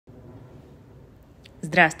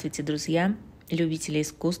Здравствуйте, друзья, любители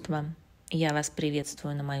искусства! Я вас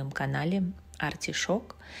приветствую на моем канале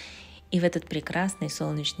Артишок. И в этот прекрасный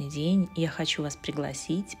солнечный день я хочу вас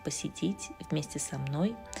пригласить посетить вместе со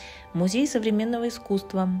мной Музей современного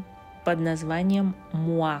искусства под названием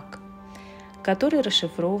МУАК, который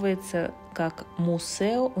расшифровывается как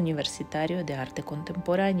Museo de arte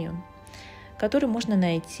contemporáneo, который можно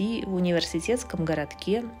найти в университетском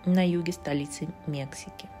городке на юге столицы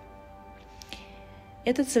Мексики.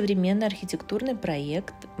 Этот современный архитектурный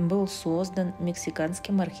проект был создан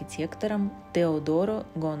мексиканским архитектором Теодоро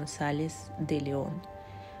Гонсалес де Леон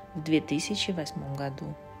в 2008 году.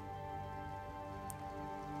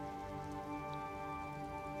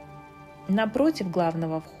 Напротив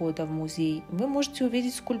главного входа в музей вы можете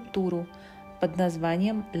увидеть скульптуру под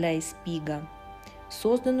названием «Ла Эспига»,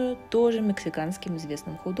 созданную тоже мексиканским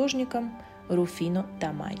известным художником Руфино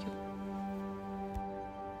Тамайо.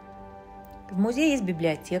 В музее есть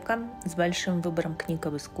библиотека с большим выбором книг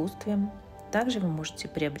об искусстве. Также вы можете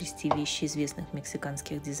приобрести вещи известных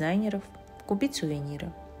мексиканских дизайнеров, купить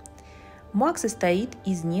сувениры. МУАК состоит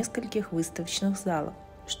из нескольких выставочных залов,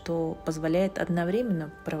 что позволяет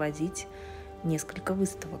одновременно проводить несколько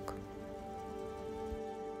выставок.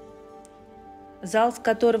 Зал, с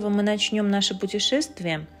которого мы начнем наше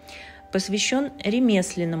путешествие, посвящен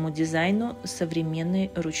ремесленному дизайну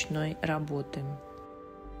современной ручной работы.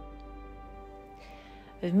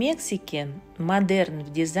 В Мексике модерн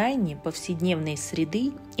в дизайне повседневной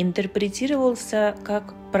среды интерпретировался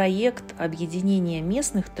как проект объединения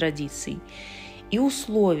местных традиций и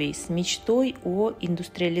условий с мечтой о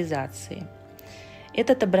индустриализации.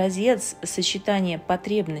 Этот образец сочетания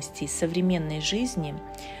потребностей современной жизни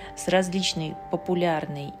с различной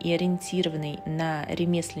популярной и ориентированной на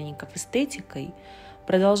ремесленников эстетикой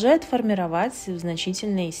продолжает формировать в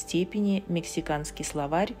значительной степени мексиканский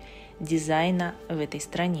словарь дизайна в этой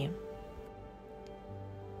стране.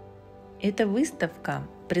 Эта выставка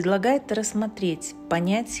предлагает рассмотреть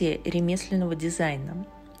понятие ремесленного дизайна,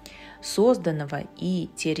 созданного и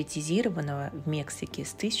теоретизированного в Мексике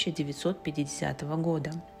с 1950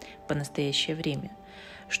 года по настоящее время,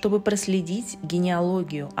 чтобы проследить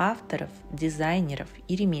генеалогию авторов, дизайнеров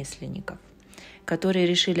и ремесленников, которые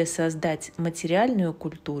решили создать материальную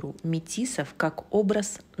культуру метисов как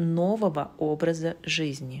образ нового образа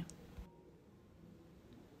жизни.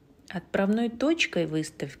 Отправной точкой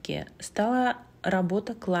выставки стала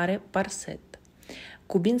работа Клары Парсет,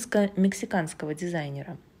 кубинско-мексиканского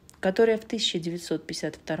дизайнера, которая в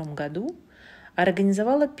 1952 году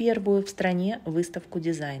организовала первую в стране выставку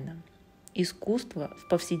дизайна «Искусство в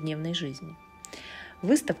повседневной жизни».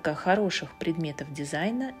 Выставка хороших предметов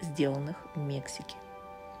дизайна, сделанных в Мексике.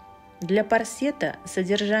 Для Парсета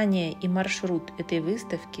содержание и маршрут этой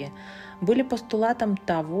выставки были постулатом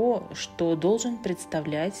того, что должен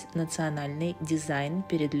представлять национальный дизайн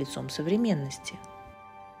перед лицом современности.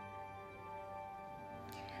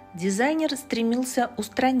 Дизайнер стремился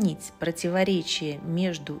устранить противоречие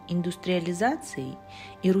между индустриализацией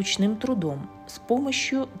и ручным трудом с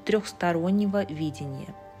помощью трехстороннего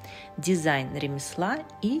видения. Дизайн ремесла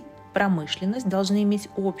и промышленность должны иметь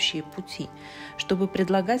общие пути, чтобы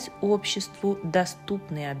предлагать обществу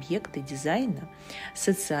доступные объекты дизайна с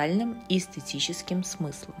социальным и эстетическим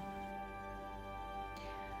смыслом.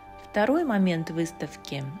 Второй момент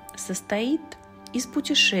выставки состоит из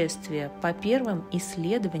путешествия по первым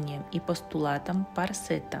исследованиям и постулатам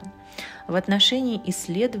Парсета в отношении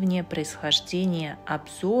исследования происхождения,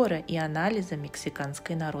 обзора и анализа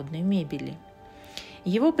мексиканской народной мебели,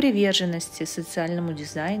 его приверженности социальному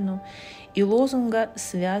дизайну и лозунга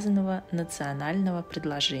связанного национального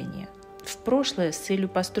предложения в прошлое с целью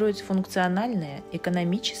построить функциональное,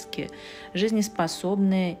 экономически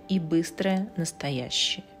жизнеспособное и быстрое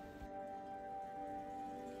настоящее.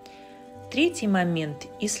 Третий момент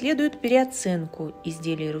исследует переоценку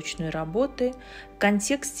изделий ручной работы в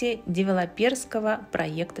контексте девелоперского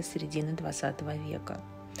проекта середины XX века.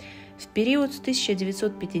 В период с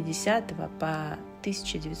 1950 по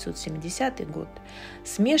 1970 год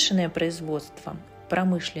смешанное производство,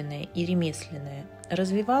 промышленное и ремесленное,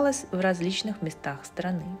 развивалось в различных местах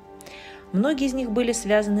страны. Многие из них были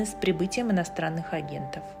связаны с прибытием иностранных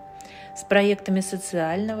агентов, с проектами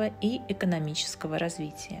социального и экономического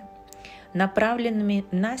развития, направленными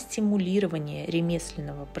на стимулирование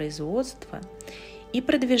ремесленного производства и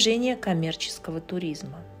продвижение коммерческого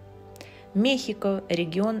туризма. Мехико,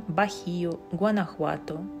 регион Бахио,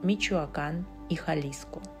 Гуанахуато, Мичуакан и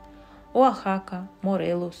Халиско, Оахака,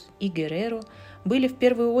 Морелос и Герреро были в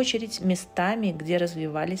первую очередь местами, где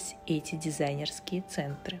развивались эти дизайнерские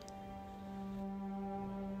центры.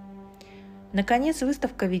 Наконец,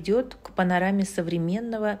 выставка ведет к панораме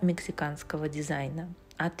современного мексиканского дизайна,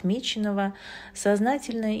 отмеченного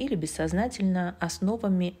сознательно или бессознательно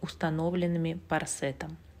основами, установленными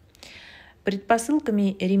Парсетом,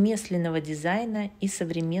 предпосылками ремесленного дизайна и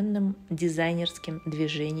современным дизайнерским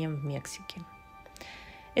движением в Мексике.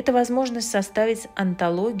 Это возможность составить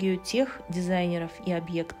антологию тех дизайнеров и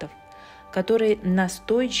объектов, которые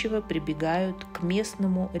настойчиво прибегают к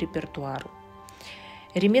местному репертуару,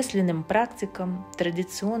 ремесленным практикам,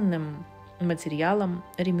 традиционным материалам,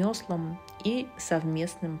 ремеслам и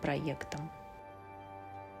совместным проектам.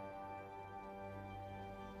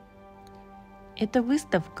 Это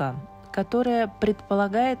выставка, которая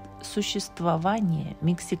предполагает существование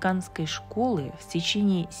мексиканской школы в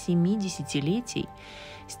течение 7 десятилетий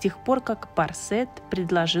с тех пор, как Парсет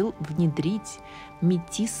предложил внедрить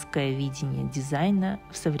метисское видение дизайна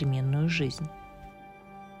в современную жизнь.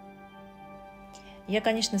 Я,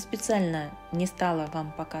 конечно, специально не стала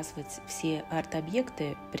вам показывать все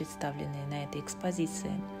арт-объекты, представленные на этой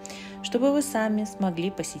экспозиции, чтобы вы сами смогли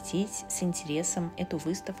посетить с интересом эту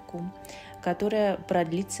выставку, которая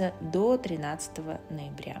продлится до 13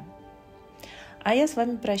 ноября. А я с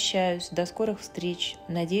вами прощаюсь. До скорых встреч.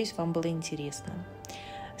 Надеюсь, вам было интересно.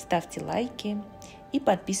 Ставьте лайки и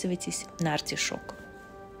подписывайтесь на Артишок.